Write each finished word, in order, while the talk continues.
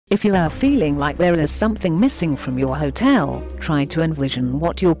If you are feeling like there is something missing from your hotel, try to envision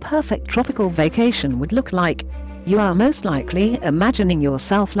what your perfect tropical vacation would look like. You are most likely imagining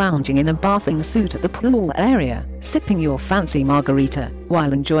yourself lounging in a bathing suit at the pool area, sipping your fancy margarita,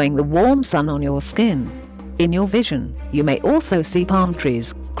 while enjoying the warm sun on your skin. In your vision, you may also see palm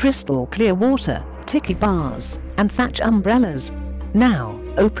trees, crystal clear water, tiki bars, and thatch umbrellas. Now,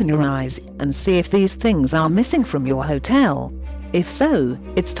 open your eyes and see if these things are missing from your hotel. If so,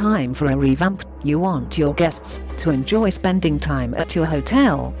 it's time for a revamp. You want your guests to enjoy spending time at your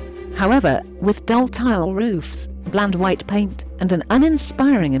hotel. However, with dull tile roofs, bland white paint, and an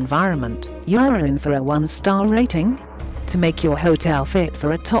uninspiring environment, you are in for a 1-star rating. To make your hotel fit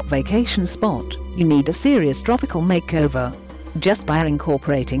for a top vacation spot, you need a serious tropical makeover. Just by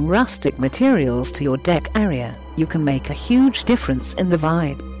incorporating rustic materials to your deck area, you can make a huge difference in the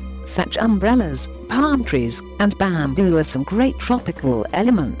vibe. Thatch umbrellas, palm trees, and bamboo are some great tropical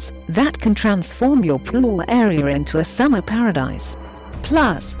elements that can transform your pool area into a summer paradise.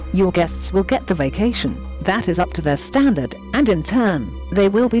 Plus, your guests will get the vacation that is up to their standard, and in turn, they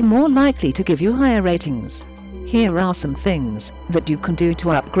will be more likely to give you higher ratings. Here are some things that you can do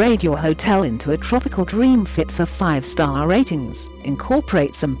to upgrade your hotel into a tropical dream fit for 5-star ratings.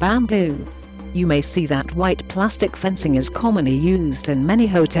 Incorporate some bamboo. You may see that white plastic fencing is commonly used in many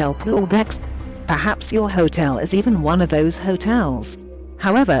hotel pool decks. Perhaps your hotel is even one of those hotels.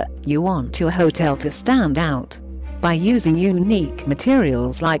 However, you want your hotel to stand out. By using unique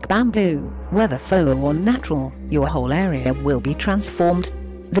materials like bamboo, whether faux or natural, your whole area will be transformed.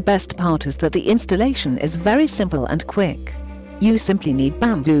 The best part is that the installation is very simple and quick. You simply need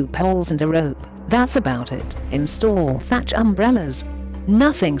bamboo poles and a rope. That's about it. Install thatch umbrellas.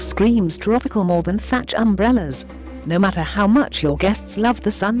 Nothing screams tropical more than thatch umbrellas. No matter how much your guests love the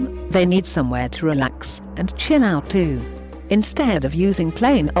sun, they need somewhere to relax and chill out too. Instead of using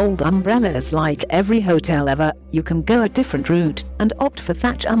plain old umbrellas like every hotel ever, you can go a different route and opt for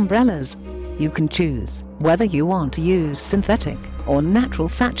thatch umbrellas. You can choose whether you want to use synthetic or natural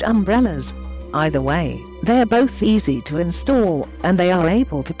thatch umbrellas. Either way, they are both easy to install, and they are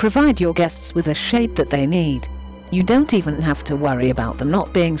able to provide your guests with the shade that they need. You don't even have to worry about them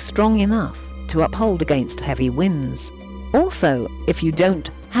not being strong enough to uphold against heavy winds. Also, if you don't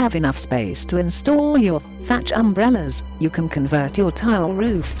have enough space to install your thatch umbrellas, you can convert your tile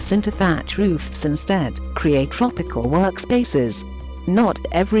roofs into thatch roofs instead. Create tropical workspaces. Not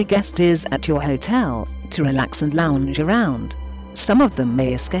every guest is at your hotel to relax and lounge around. Some of them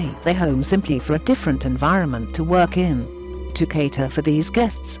may escape their home simply for a different environment to work in. To cater for these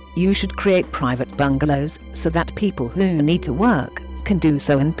guests, you should create private bungalows so that people who need to work can do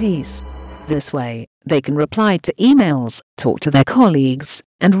so in peace. This way, they can reply to emails, talk to their colleagues,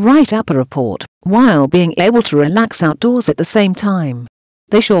 and write up a report while being able to relax outdoors at the same time.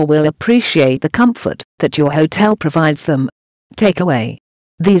 They sure will appreciate the comfort that your hotel provides them. Takeaway: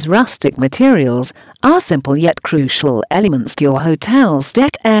 these rustic materials are simple yet crucial elements to your hotel's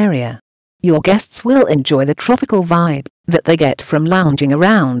deck area. Your guests will enjoy the tropical vibe that they get from lounging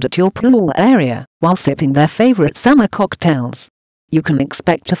around at your pool area while sipping their favorite summer cocktails. You can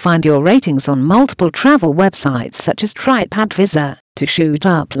expect to find your ratings on multiple travel websites such as TripAdvisor to shoot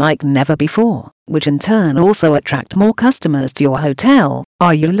up like never before, which in turn also attract more customers to your hotel.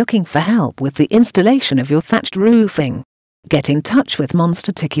 Are you looking for help with the installation of your thatched roofing? Get in touch with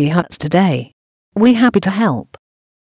Monster TIKI HUTS today. We're happy to help.